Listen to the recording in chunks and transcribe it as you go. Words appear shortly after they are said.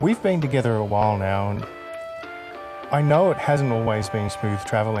We've been together a while now, and I know it hasn't always been smooth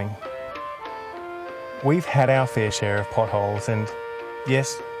travelling. We've had our fair share of potholes, and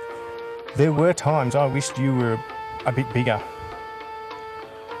yes, there were times I wished you were a bit bigger.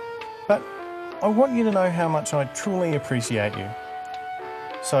 But I want you to know how much I truly appreciate you.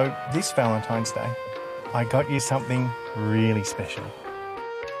 So this Valentine's Day, I got you something really special.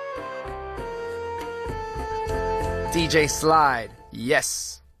 DJ Slyde,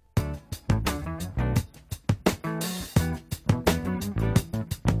 yes.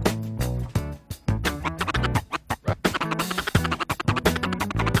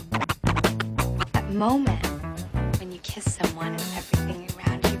 That moment when you kiss someone and everything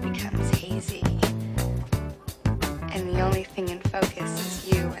around you becomes hazy, and the only thing in focus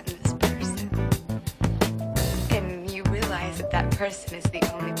is you and this person, and you realize that that person is the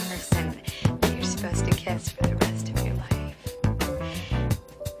only person that you're supposed to kiss for the rest of your life.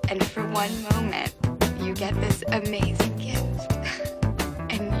 And for one moment, you get this amazing gift,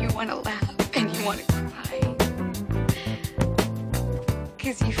 and you want to laugh and you want to cry.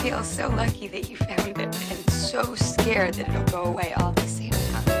 Because you feel so lucky that you found it and so scared that it'll go away all at the same time.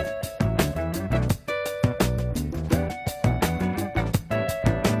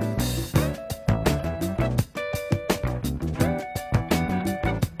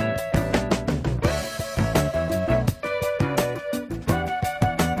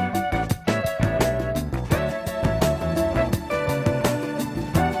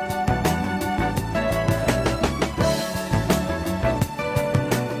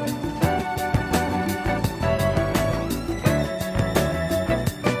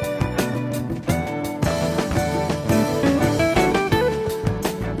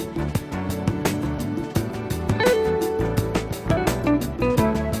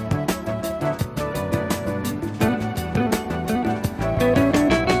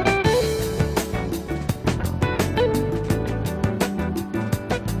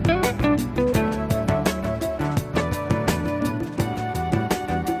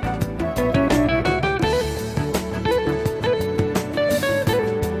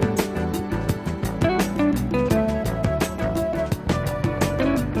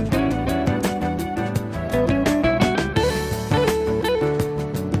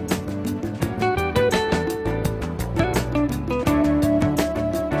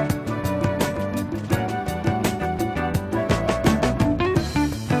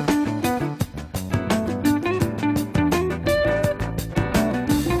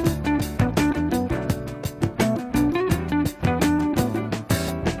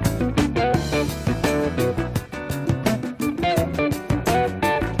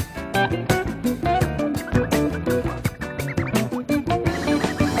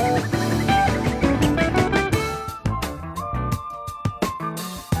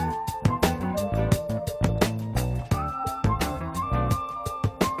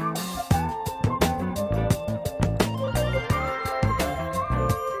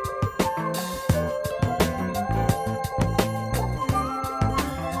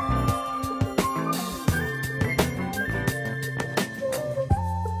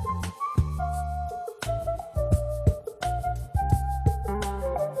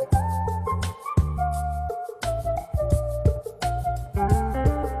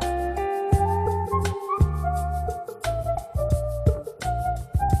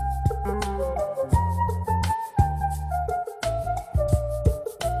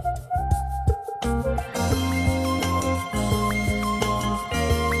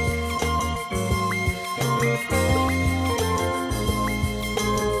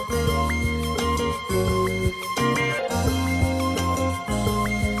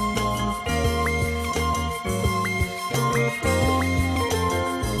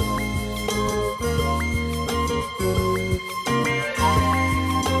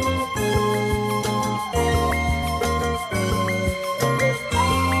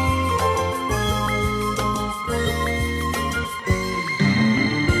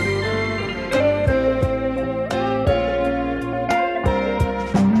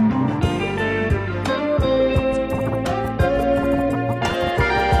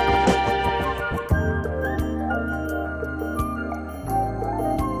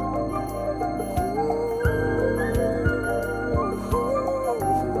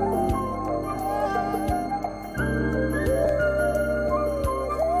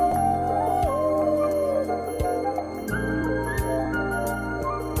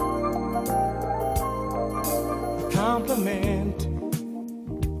 Compliment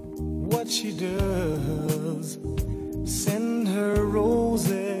what she does. Send her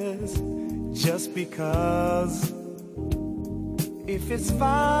roses just because If it's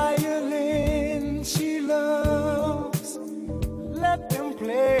violin she loves, let them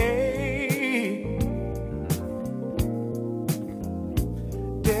play.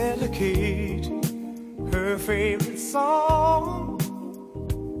 Dedicate her favorite song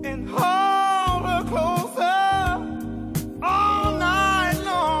and hold her closer all night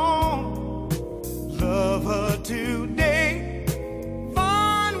long. Love her today,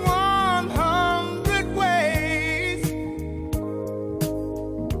 find 100 ways.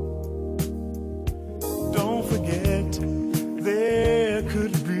 Don't forget there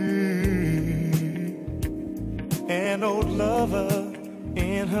could be an old lover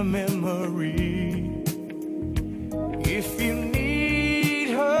in her memory. If you need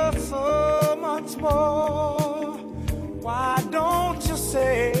her so much more, why don't you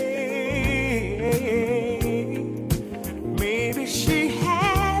say maybe she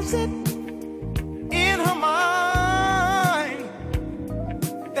has it in her mind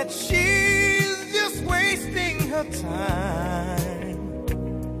that she's just wasting her time.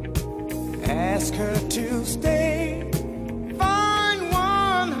 Ask her to stay.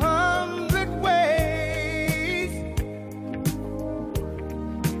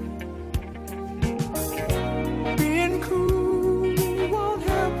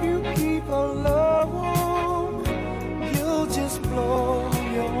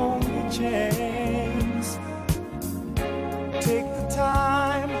 Take the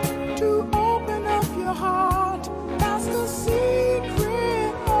time to open up your heart. That's the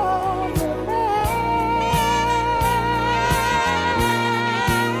secret of romance.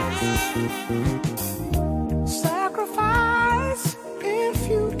 Sacrifice if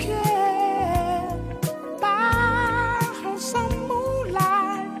you can. Buy her some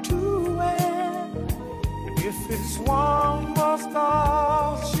moonlight to wear. If it's one more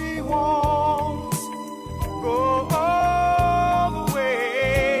star she wants, go all the way.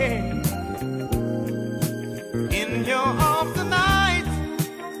 In your arms tonight,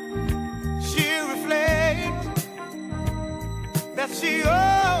 she'll reflect that she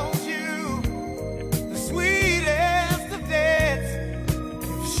owes you the sweetest of debts.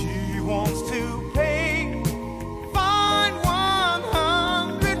 If she wants to pay, find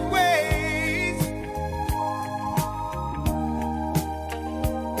 100 ways.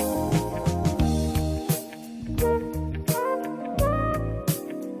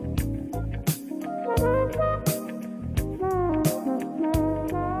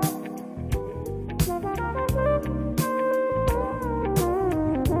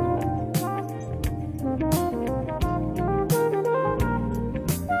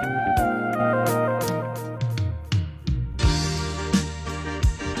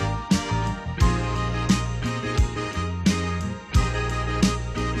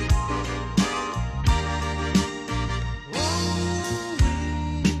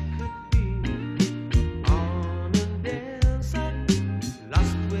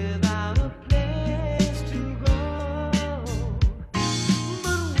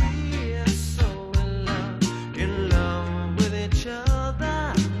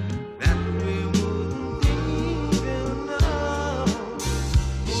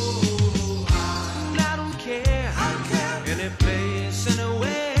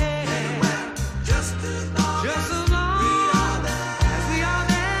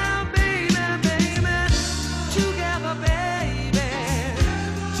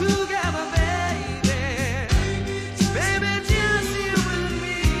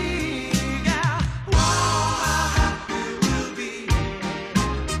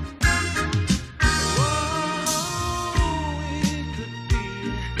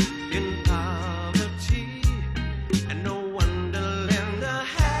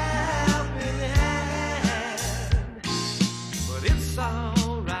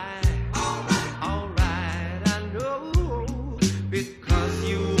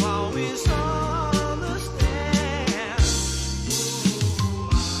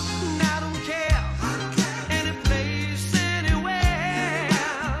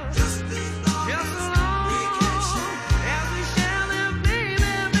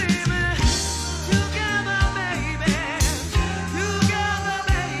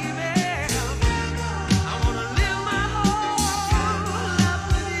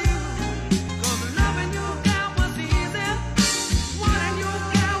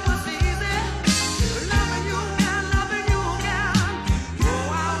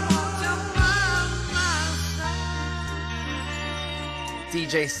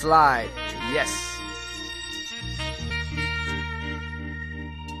 DJ Slyde, yes.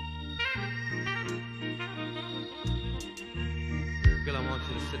 Girl, I want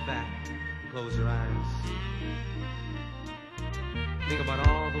you to sit back, close your eyes.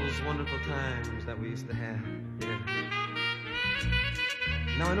 those wonderful times that we used to have. Yeah.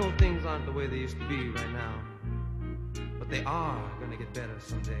 Now I know things aren't the way they used to be right now, but they are gonna get better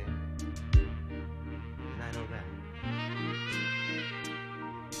someday. And I know that.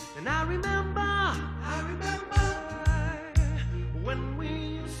 And I remember when we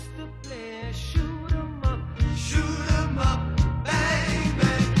used to play shoot 'em up, bang,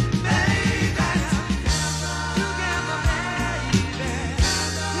 bang, bang, bang. Together, baby,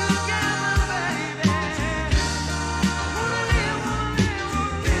 together, baby. Wanna live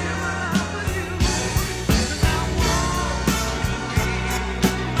with you. 'Cause I want to be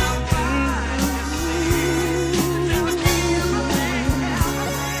my wife, you see. Never give a thing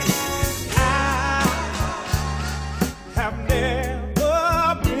else. Have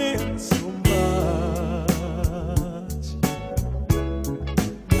never been so much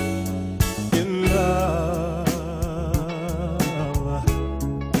in love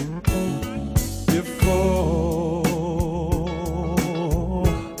before.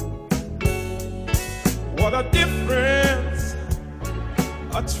 What a difference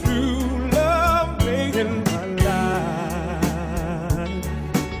a true love made in my life.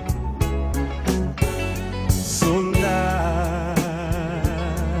 So nice,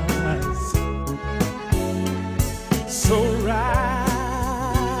 so right.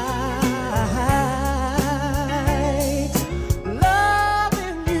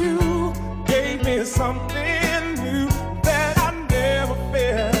 Loving you gave me something new that I never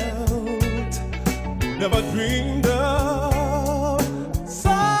felt, never dreamed of.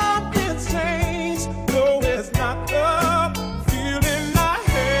 Something's changed, no, it's not the feeling I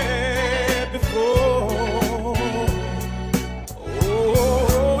had before.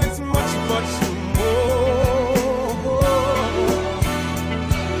 Oh, it's much, much more.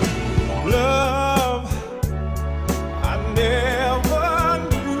 Love, I never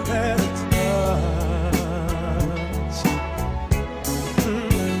knew that touch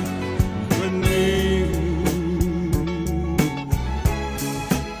would mean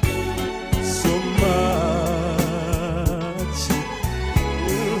so much.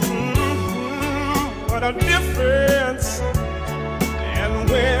 What a difference. And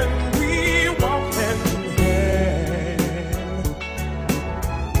when we walk hand in hand,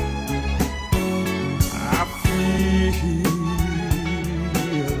 I feel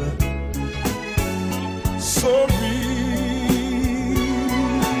so real.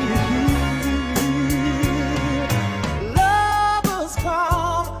 Lovers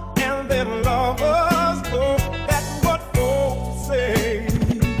come and then lovers go. That's what folks say.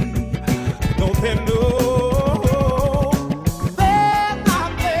 Don't they know? They're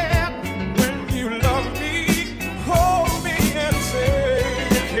not there when you love me, hold me and say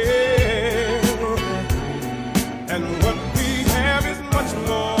you care. And what we have is much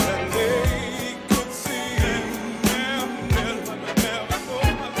more than they could see.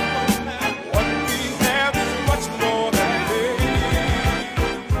 What we have is much more than they.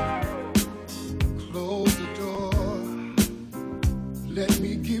 Close the door. Let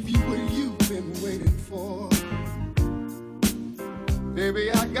me give you what you've been waiting for. Baby,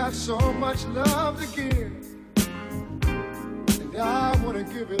 I got so much love to give, and I want to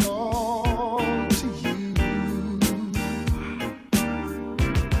give it all to you.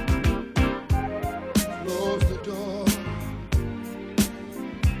 Close the door.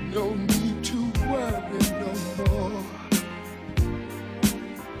 No need to worry no more.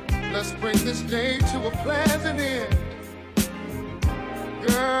 Let's bring this day to a pleasant end.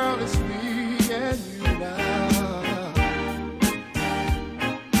 Girl, it's me and you now.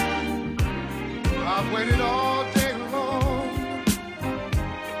 I've waited all day long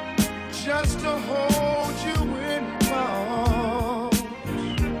just to hold you in my arms.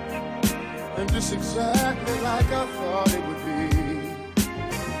 And just exactly like I thought it would be.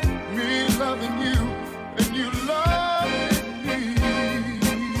 Me loving you and you loving me.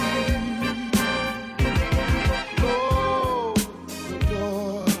 Close the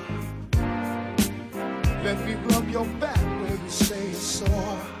door. Let me rub your back where you say it's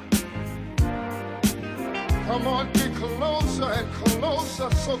sore. Come on, get closer and closer,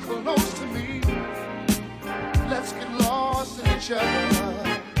 so close to me. Let's get lost in each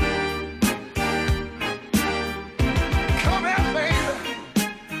other. Come here, baby.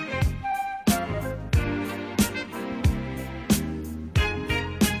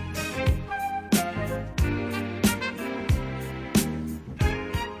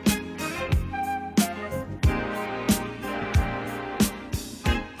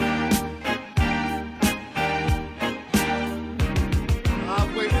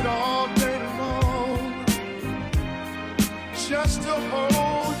 I've waited all day long just to hold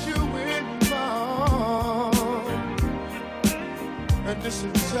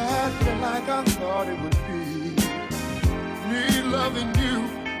like I thought it would be. Me loving you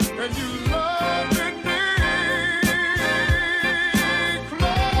and you loving me.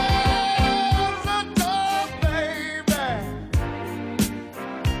 Close the door, baby,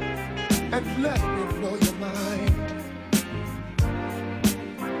 and let me blow your mind.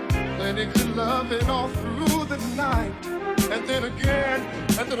 Plenty good loving all through the night, and then again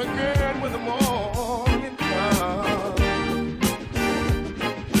when the morning comes.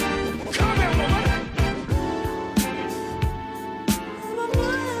 Come here, woman.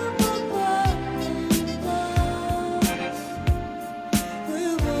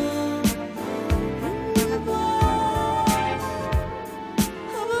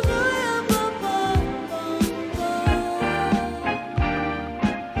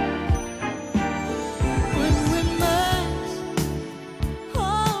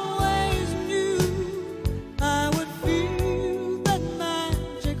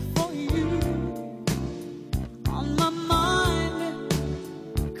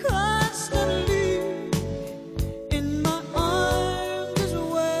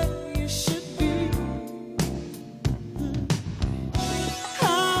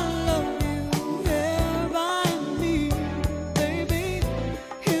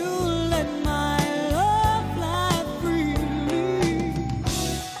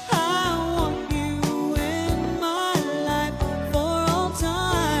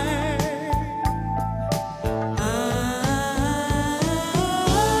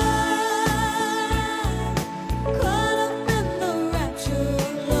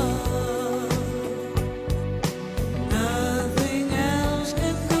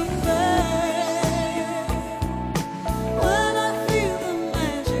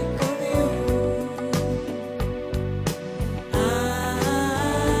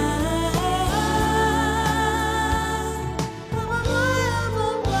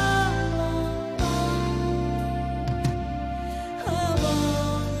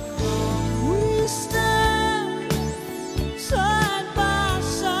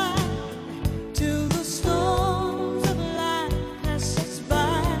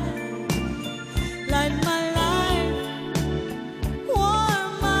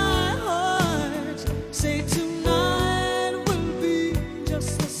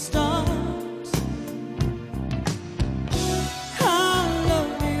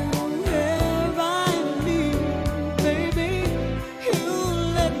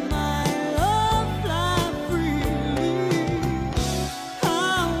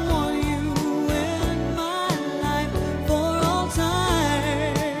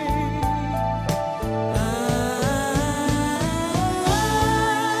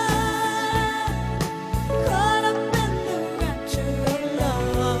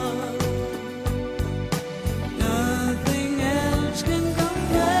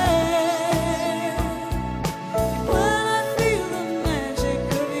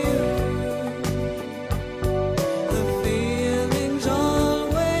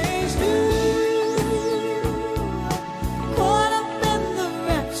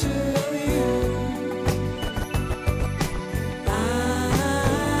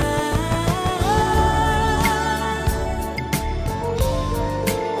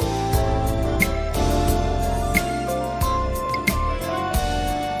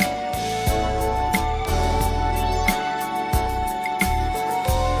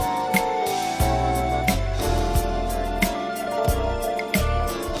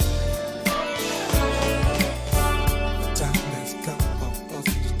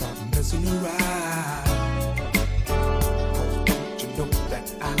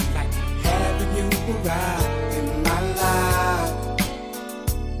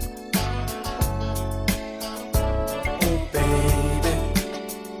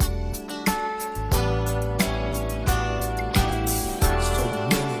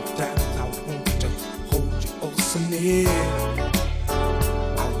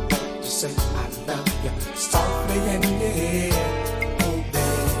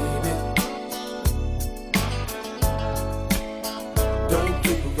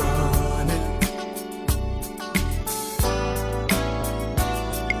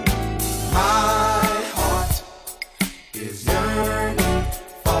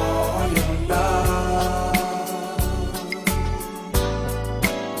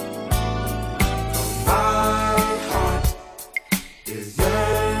 Is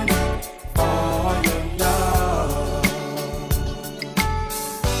yearning for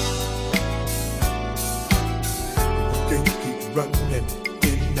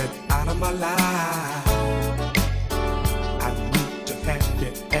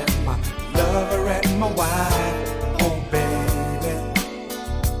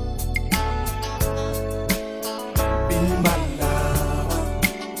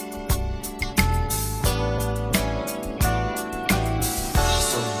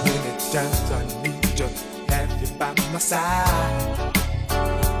Sometimes I need to have you by my side.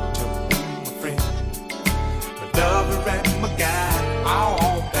 To be my friend, my lover and my guide.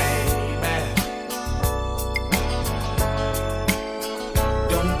 Oh, baby,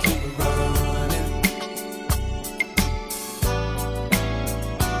 don't keep running.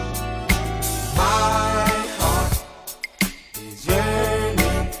 My heart is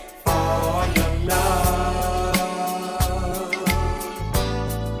yearning for your love.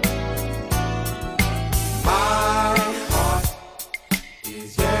 My heart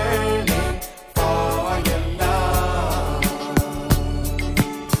is yearning for your love.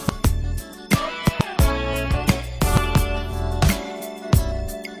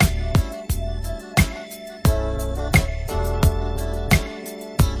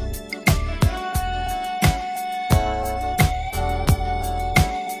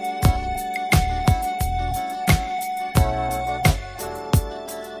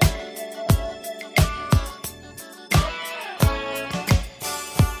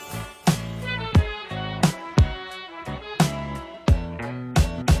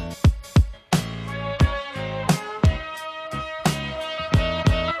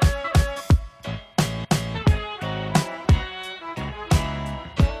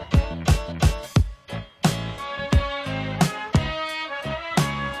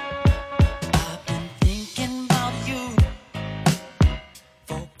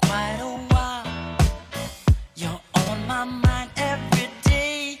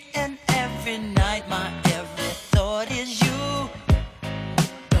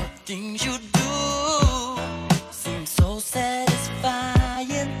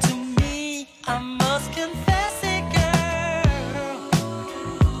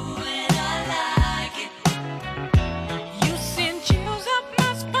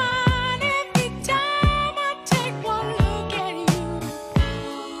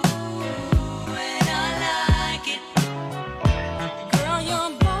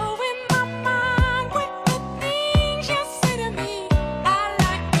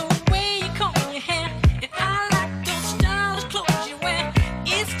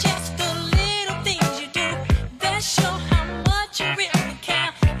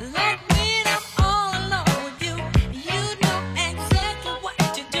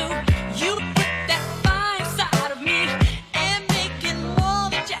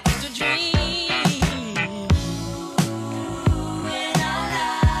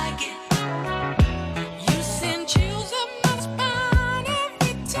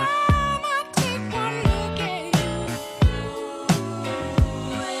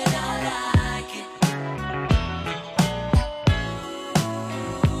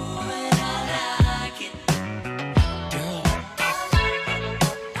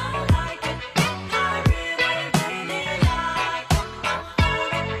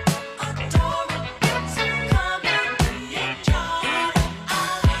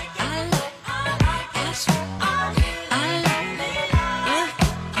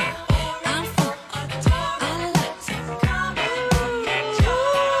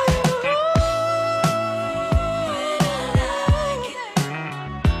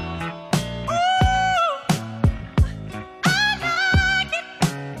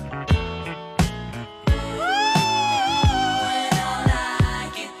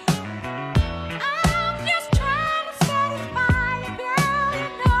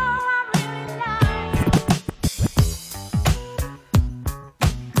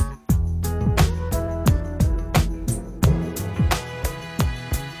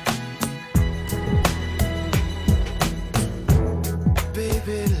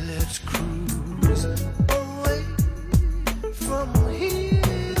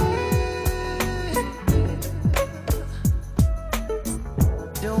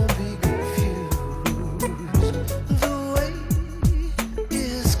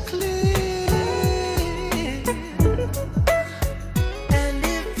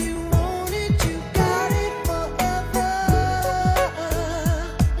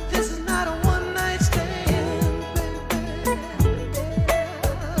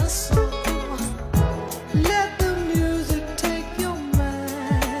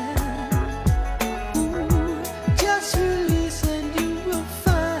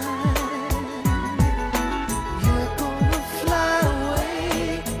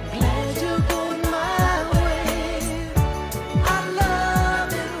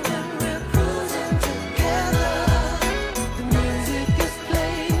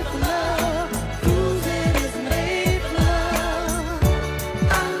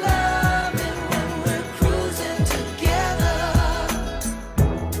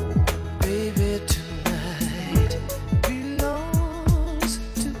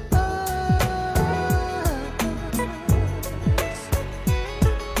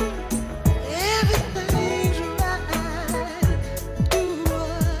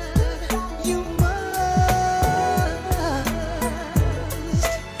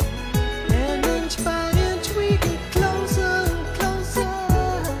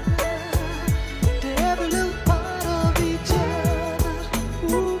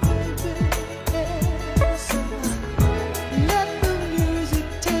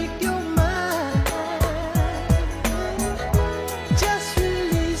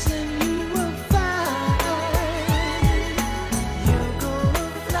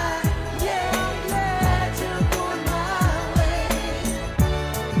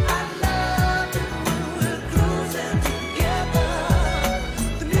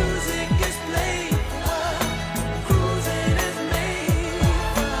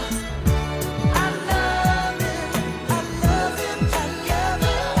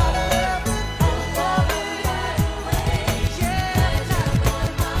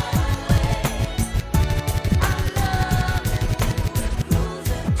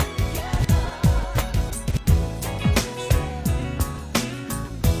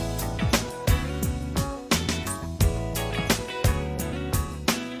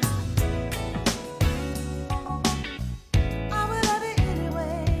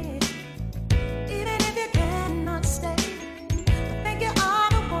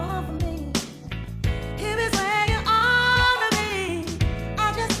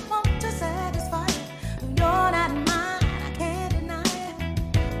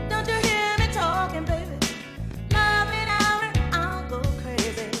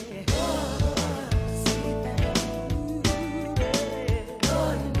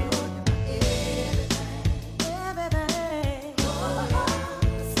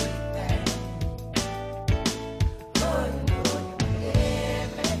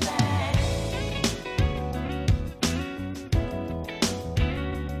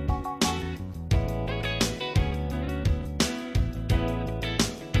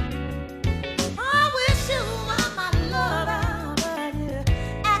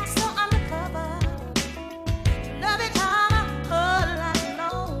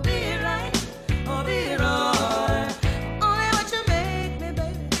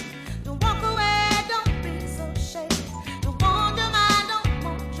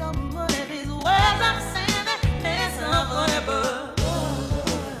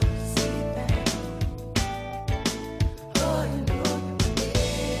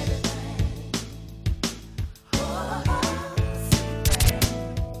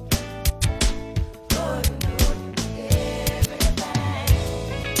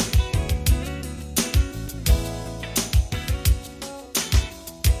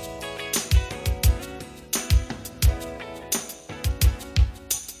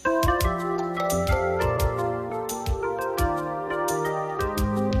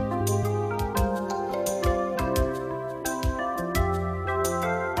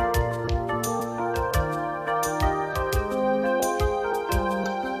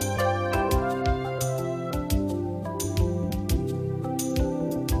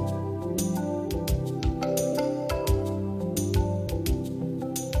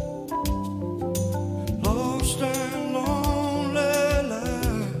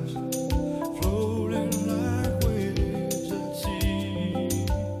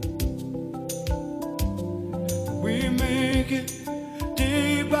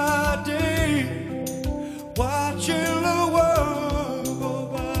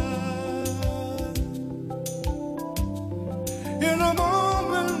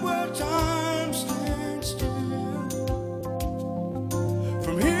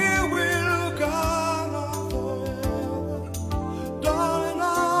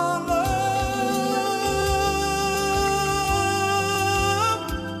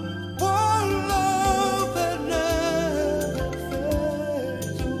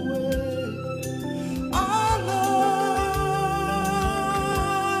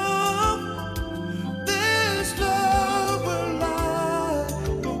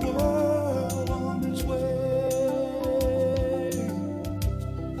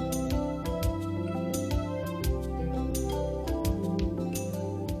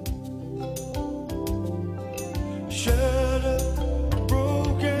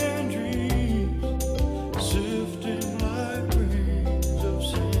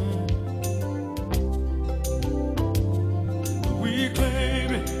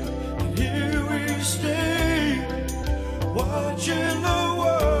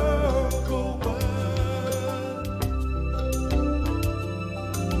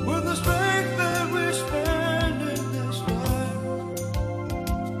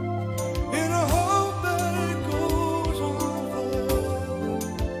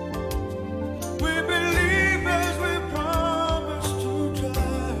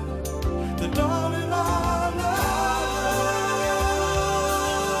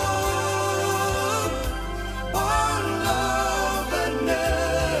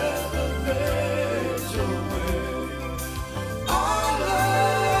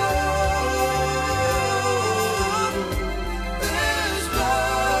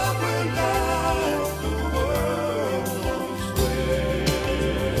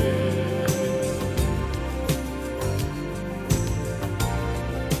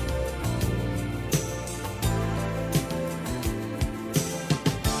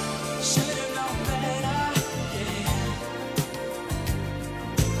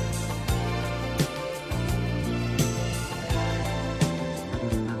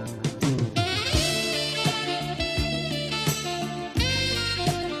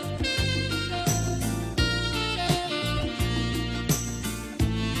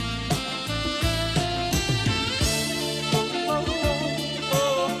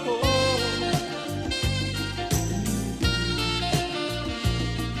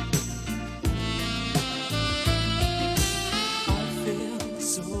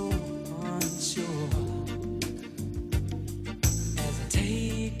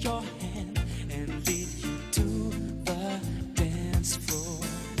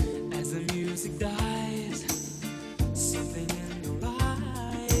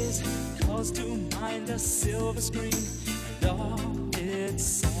 a silver screen and all its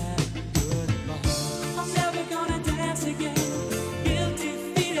sad goodbye. I'm never gonna dance again. Guilty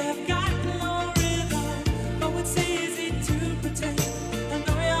feet have got no rhythm. Oh, it's easy to pretend. I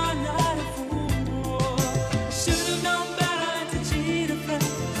know you're not a fool. Should've known better than to cheat a friend.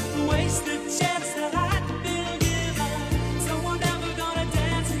 Waste the chance that I'd been given. So I'm never gonna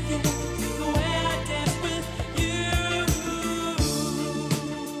dance again the way I danced with you.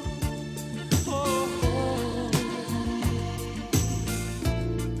 Oh,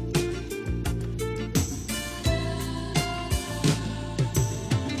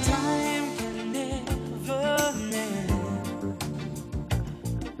 time can never mend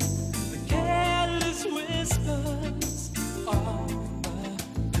the careless whispers of a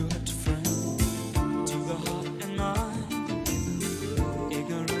good friend to the heart and mind.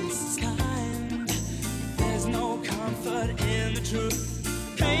 Ignorance is kind. There's no comfort in the truth.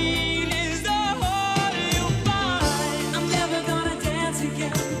 Pain is all you find. I'm never gonna dance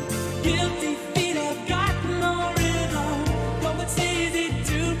again. Guilty feet have got no rhythm. Though it's easy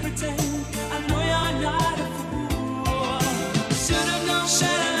to pretend. I know you're not a fool. Should've known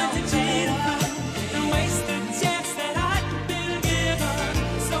better than to cheat a friend and waste the chance that I'd been given.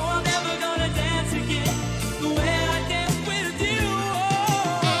 So I'm never gonna dance again the way I danced with you.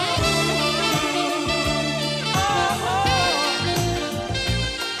 Oh, oh, oh.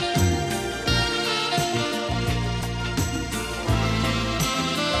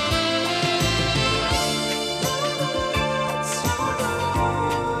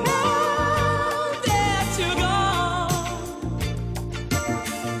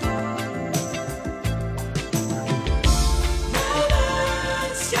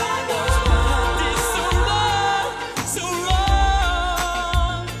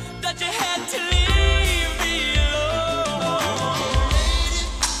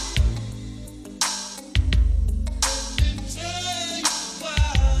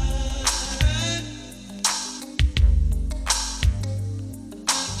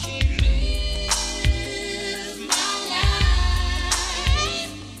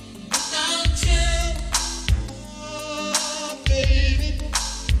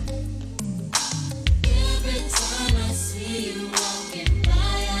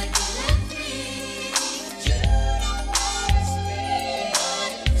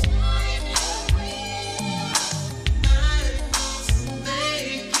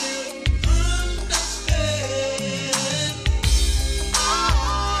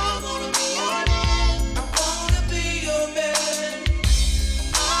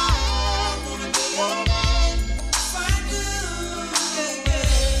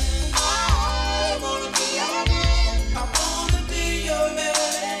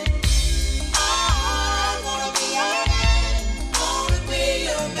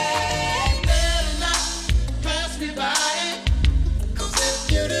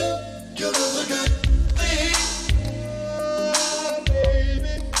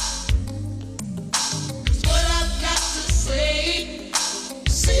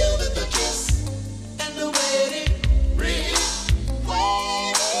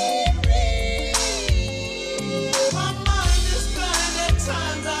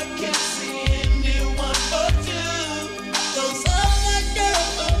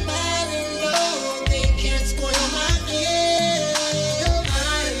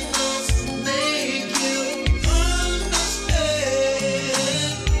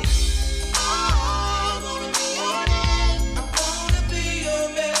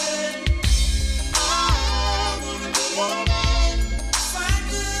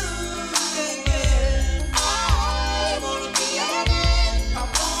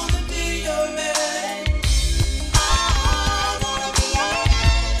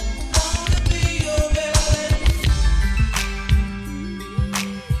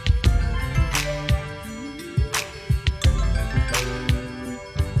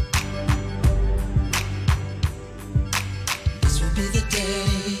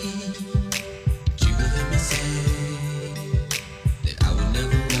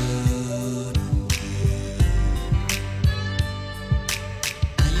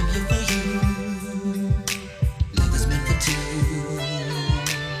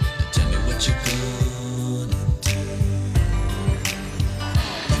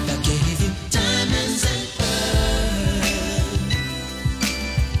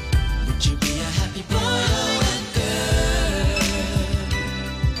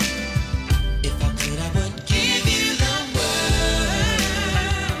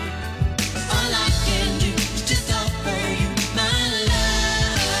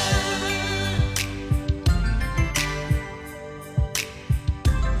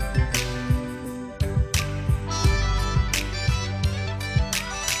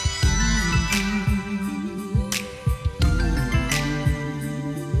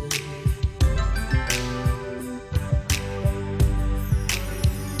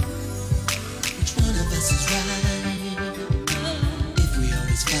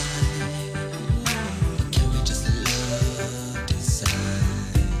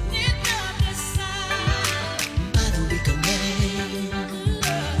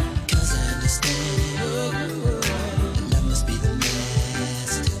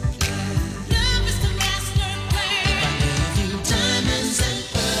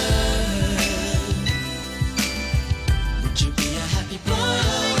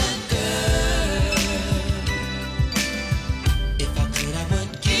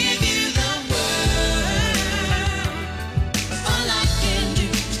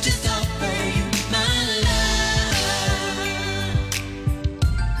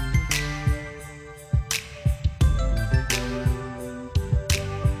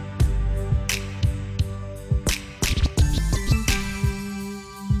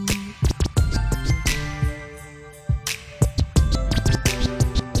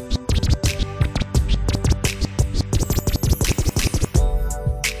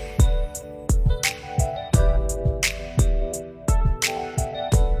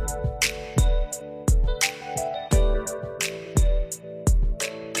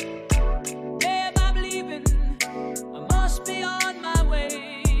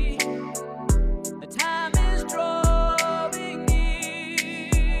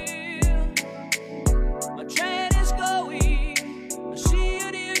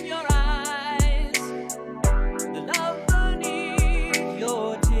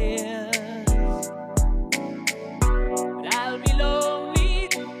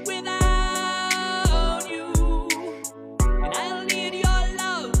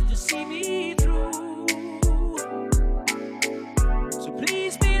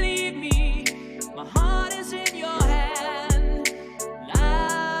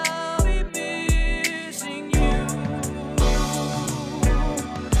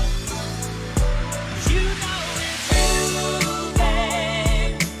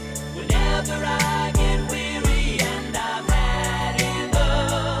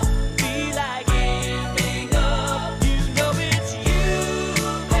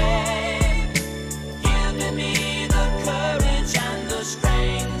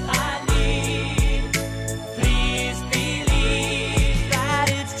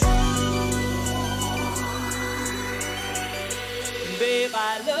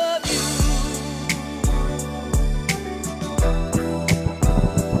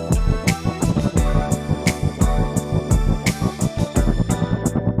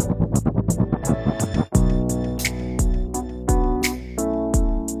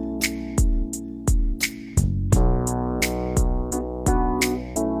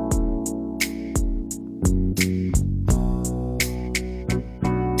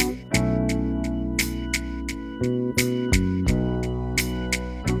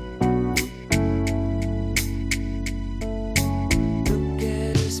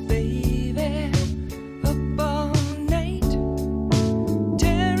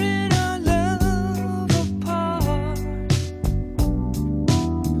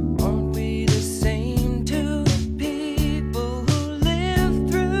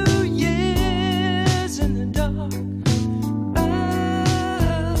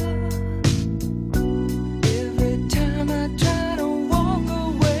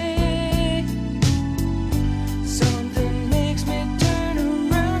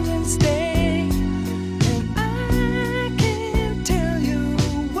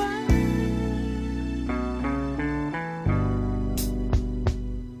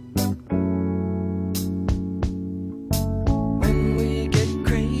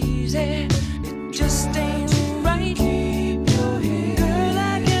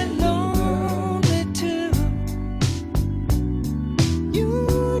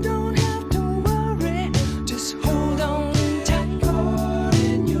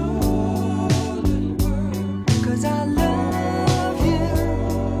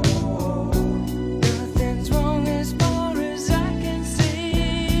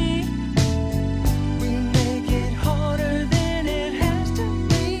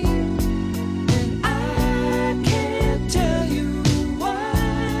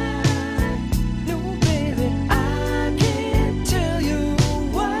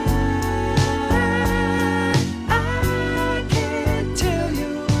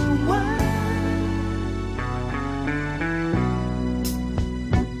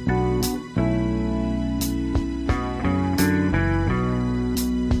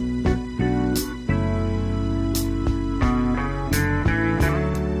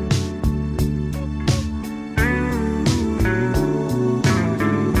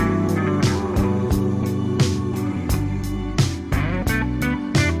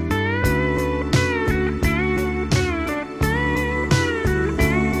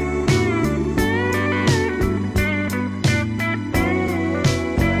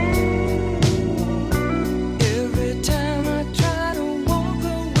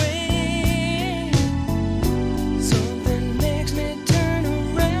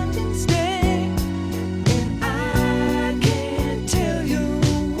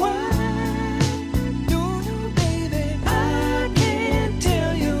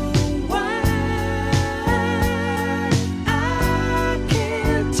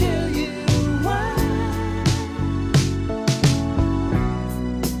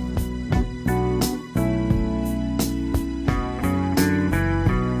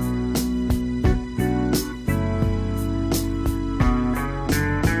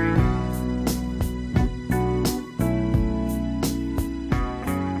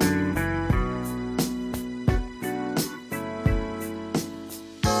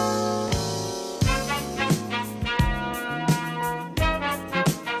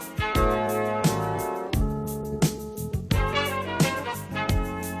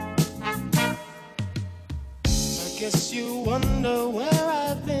 guess you wonder where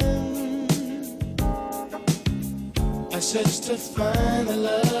I've been. I searched to find the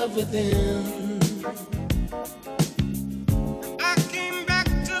love within. I came back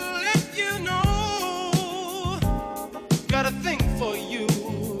to let you know, got a thing for you,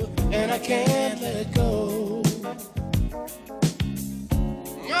 and I can't let it go.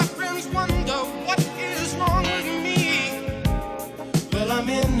 My friends wonder what is wrong with me. Well, I'm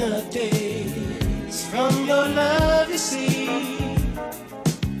in a daze from your love, you see.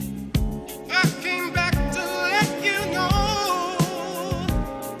 I came back to let you know,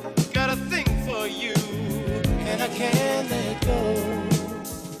 got a thing for you, and I can't let go.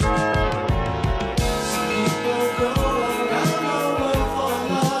 Some people go around the world for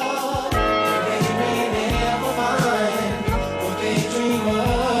love, and they may never find what they dream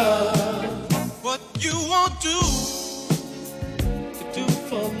of. What you won't do to do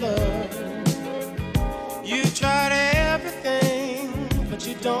for love. You tried everything, but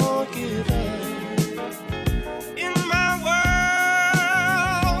you don't give up. In my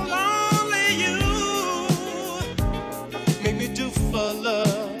world, only you make me do for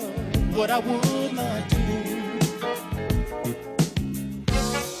love what I would not do.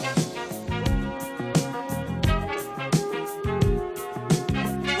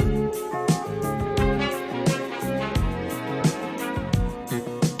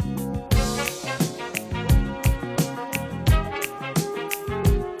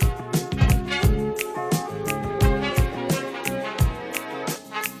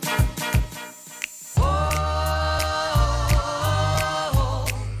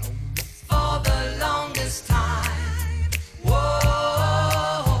 For the longest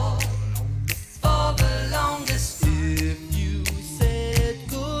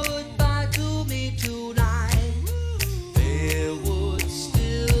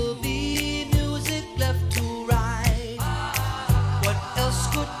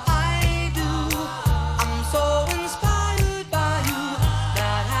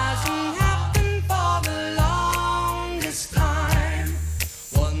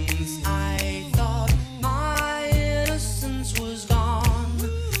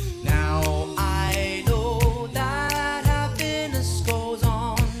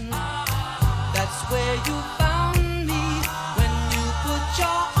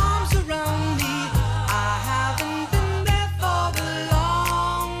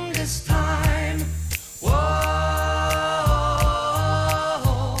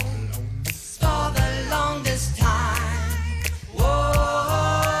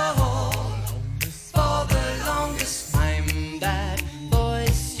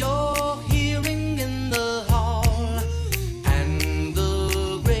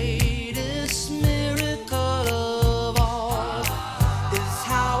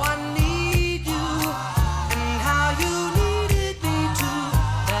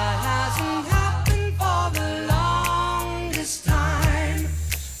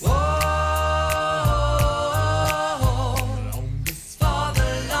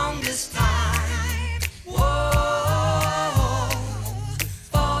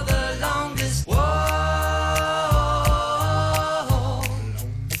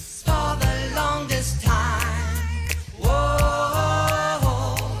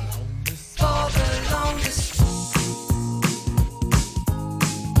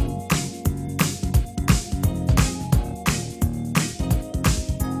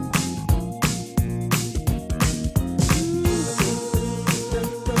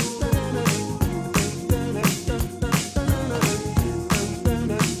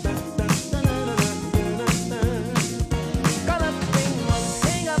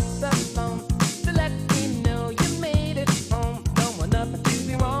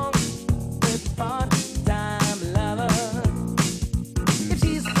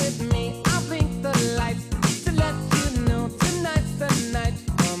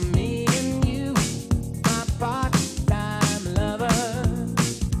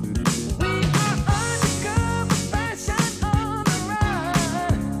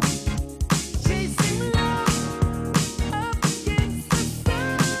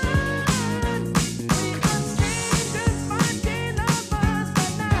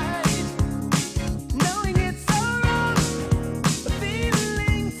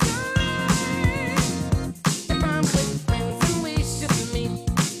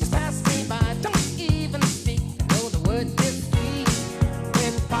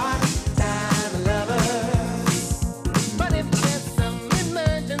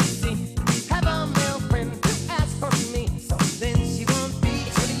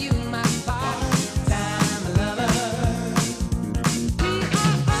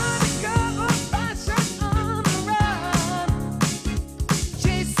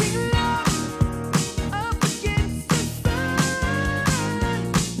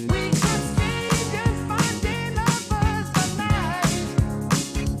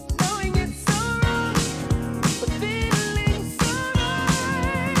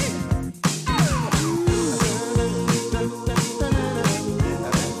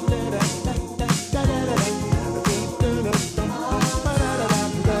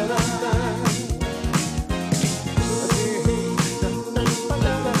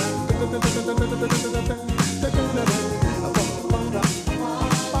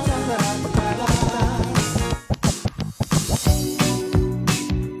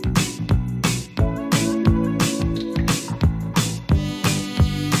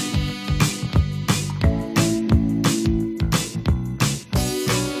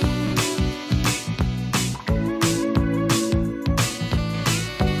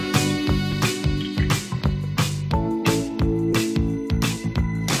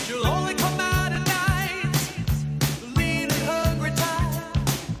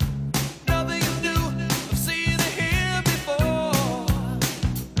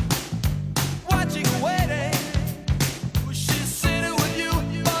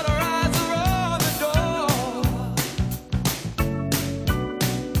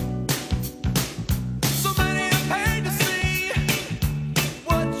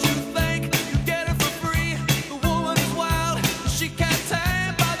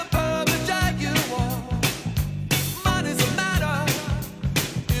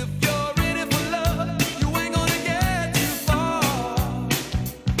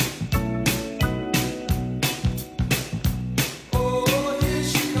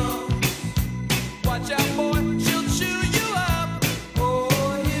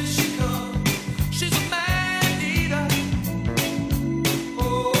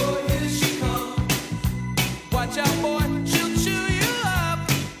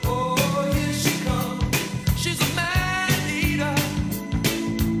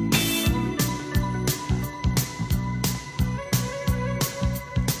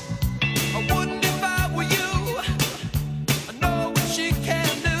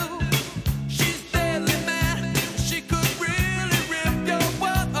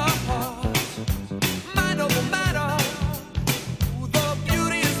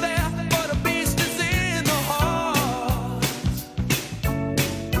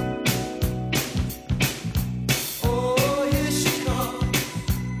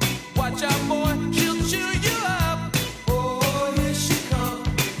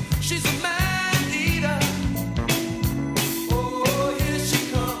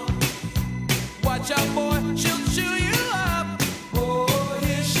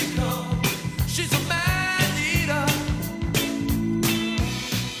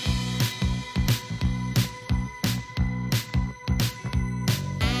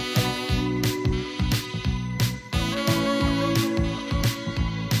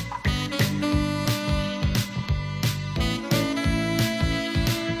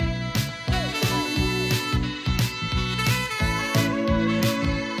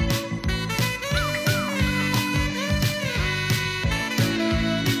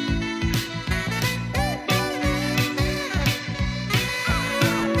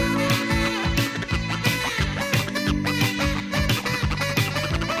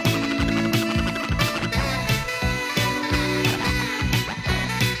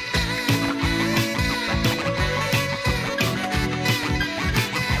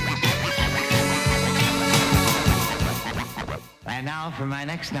for my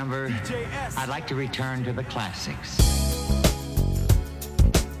next number, I'd like to return to the classics.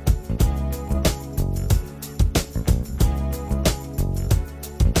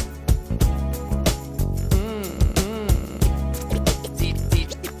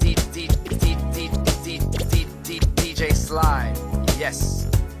 DJ Slyde, yes.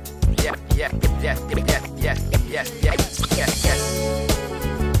 Yeah, yeah, yeah, yeah, yeah, yeah, yeah, yeah, yes.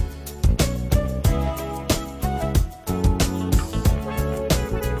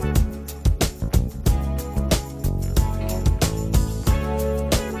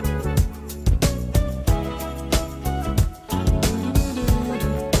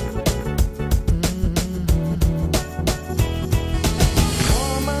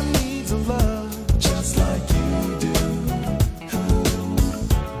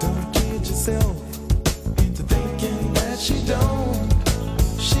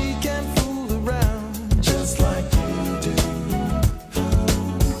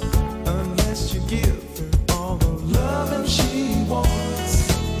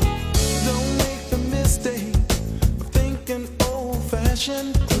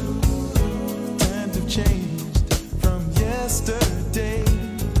 Times have changed from yesterday.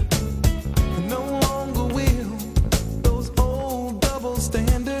 No longer will those old double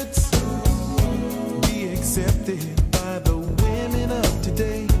standards be accepted by the women of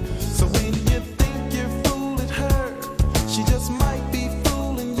today. So when you think you're fooling her, she just might be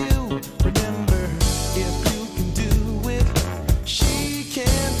fooling you. Remember, if you can do it, she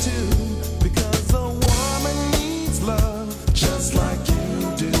can too. Because a woman needs love just like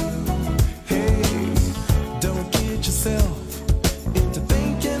you do. Hey, don't get yourself into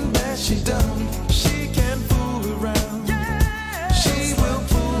thinking that she don't. She can fool around. She will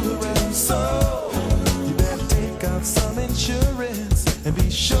fool around. So you better take out some insurance and be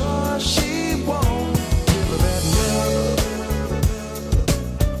sure she won't give her that love.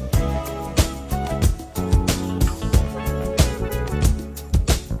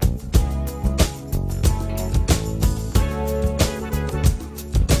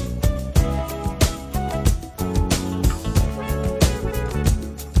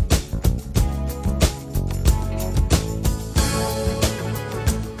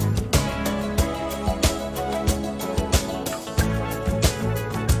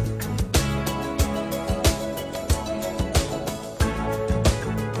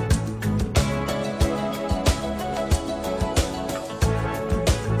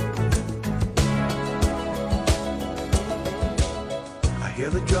 I hear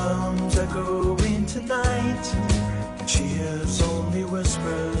the drums echoing tonight, and she hears only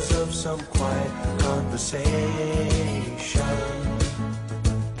whispers of some quiet conversation.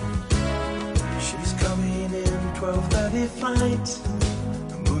 She's coming in 12:30 flight.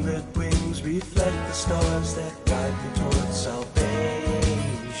 The moonlit wings reflect the stars that guide me towards salvation.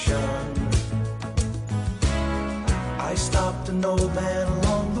 I stopped an old man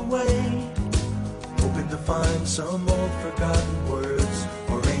along the way, hoping to find some old forgotten words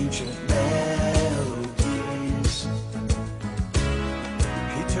or ancient melodies.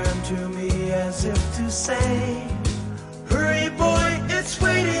 He turned to me as if to say, hurry boy, it's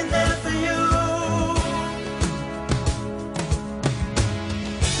waiting there for you.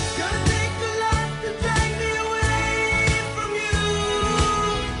 Gonna take a lot to drag me away from you.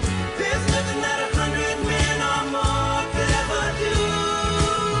 There's nothing that 100 men or more could ever do.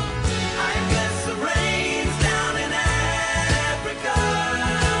 I guess the rain's down in Africa.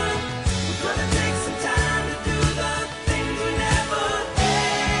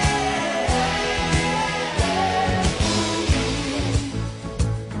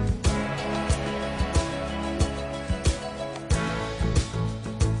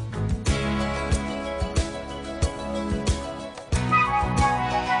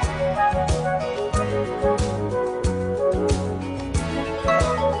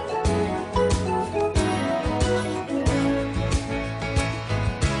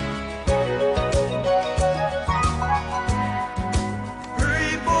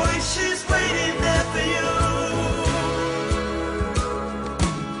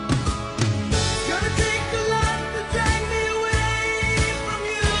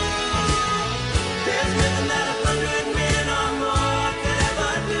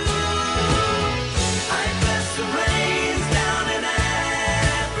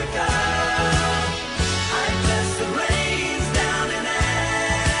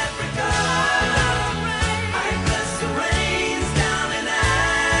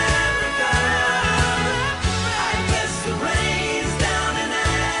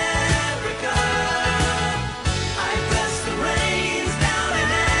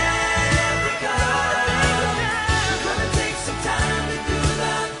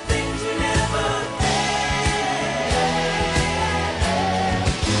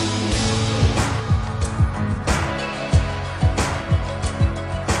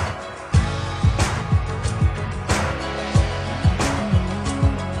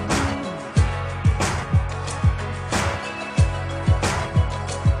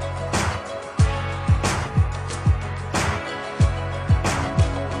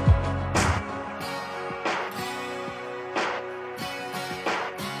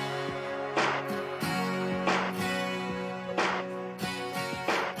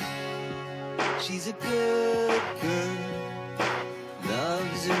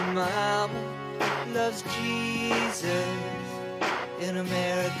 'cause her mama loves Jesus in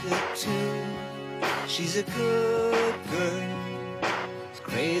America too. She's a good girl, she's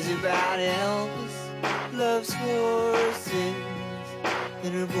crazy about Elvis, loves horses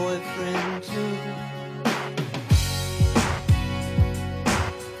and her boyfriend too.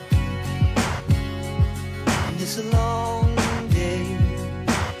 And it's a long day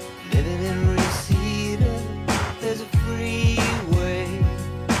living in Reseda. There's a freeway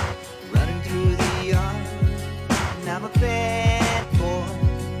running through the yard, and I'm a bad boy,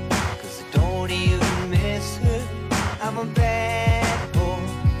 'cause I don't even miss her. I'm a bad boy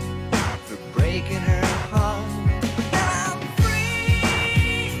for breaking her heart.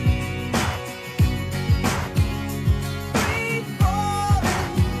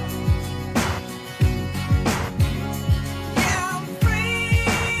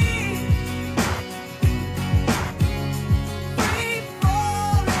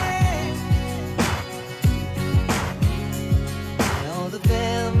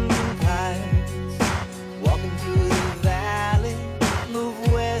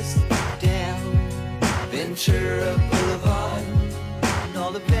 Ventura Boulevard, and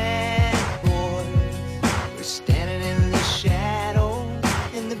all the bad boys were standing in the shadow,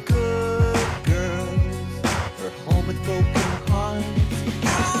 and the good girls are home with broken hearts.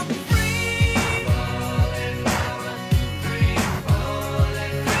 I'm free falling, mama, free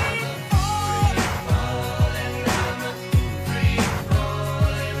falling, mama, free falling, mama, free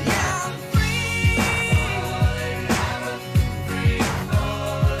falling, yeah, I'm free falling, mama, free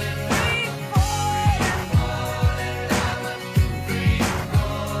falling, free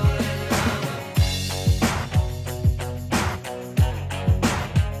falling.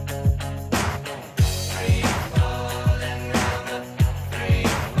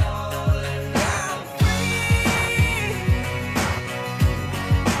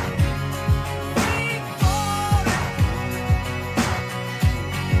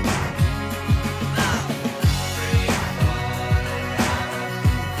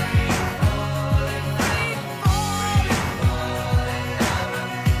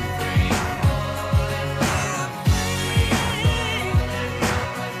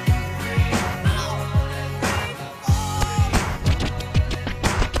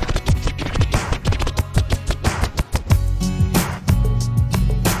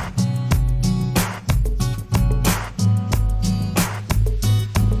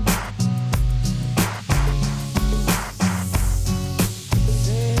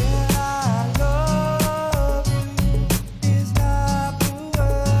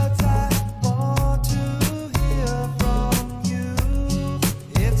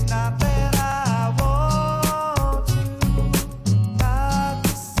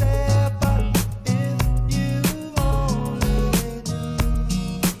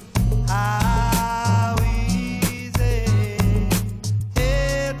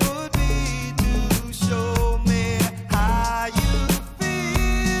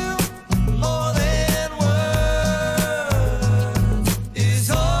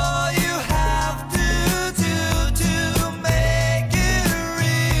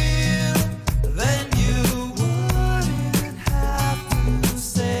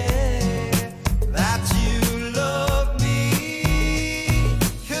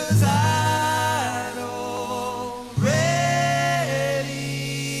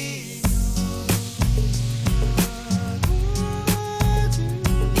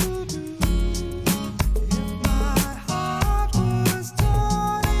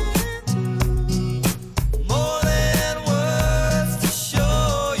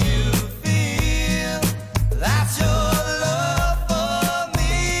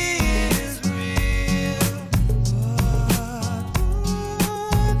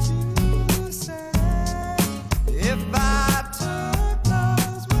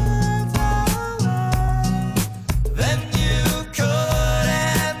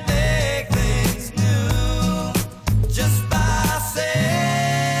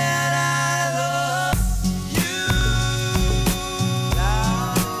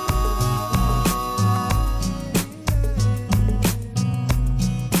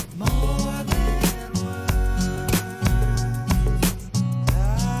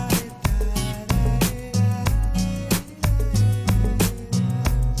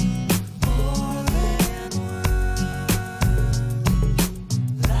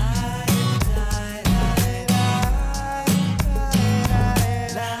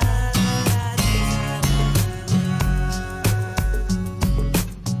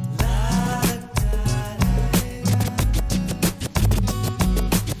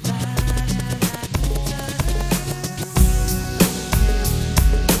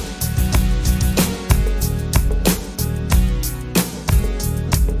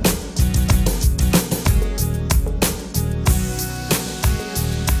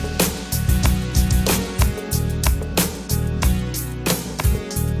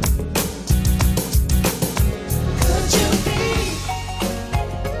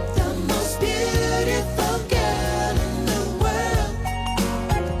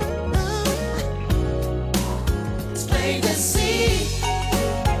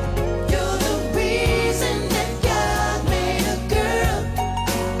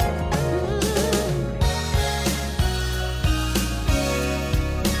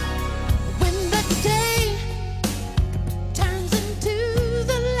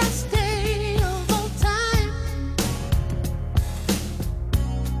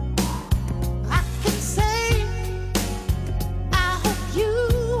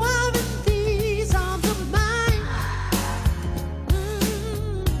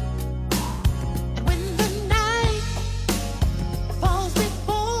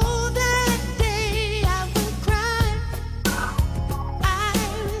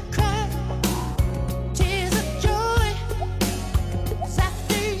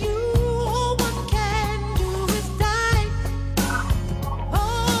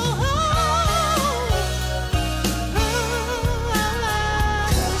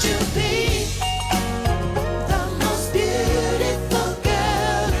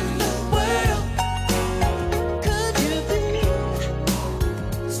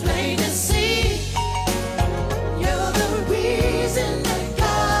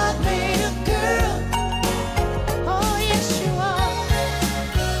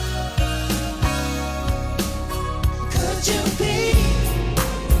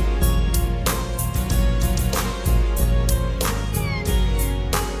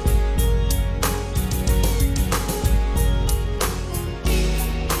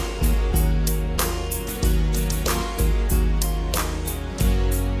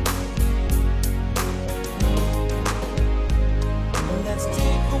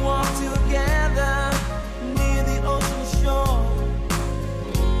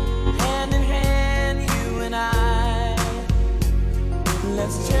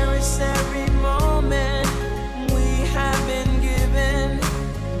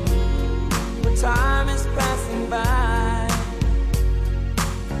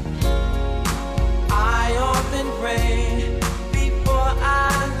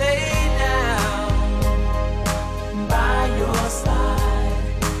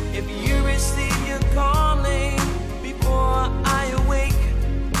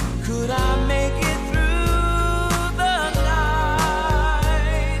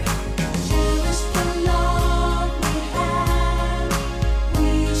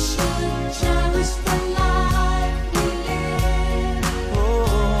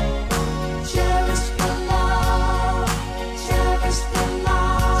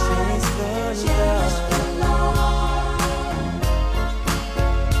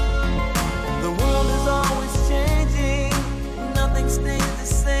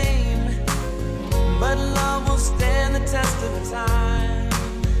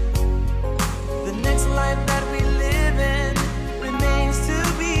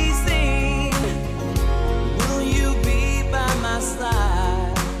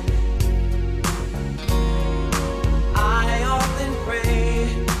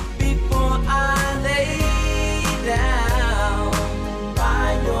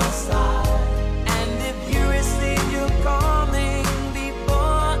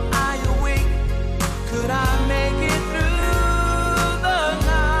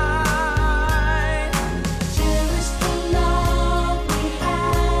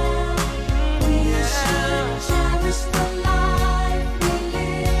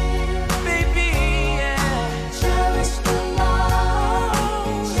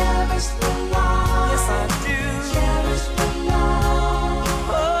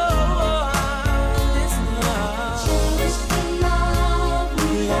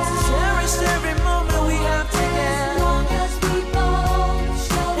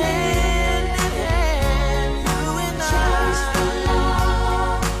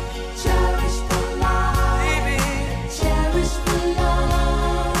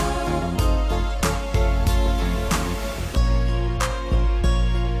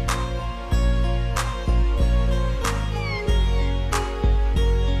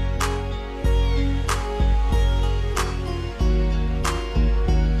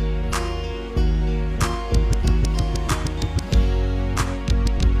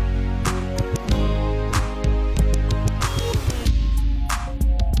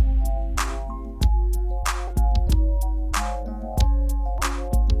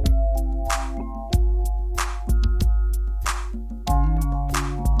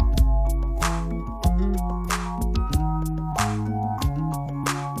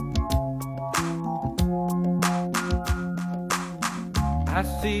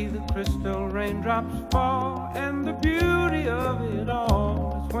 see the crystal raindrops fall, and the beauty of it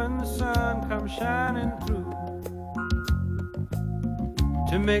all is when the sun comes shining through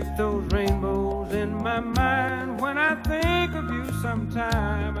to make those rainbows in my mind. When I think of you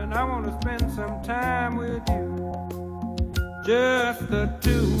sometime, and I want to spend some time with you, just the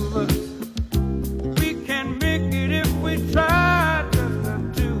two of us. We can make it if we try, just the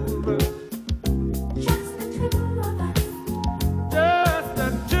two of us. Just the two of us. Just the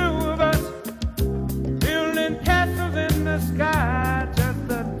two of us. Building castles in the sky, just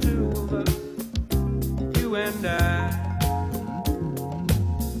the two of us. You and I.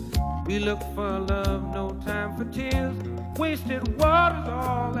 We look for love, no time for tears. Wasted water's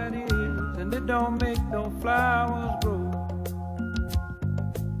all that is, and it don't make no flowers grow.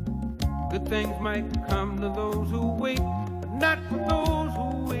 Good things might come to those who wait, but not for those who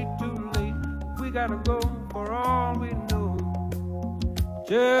wait too late. We gotta go for all we know.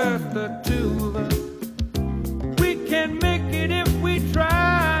 Just the two of us. We can make it if we try.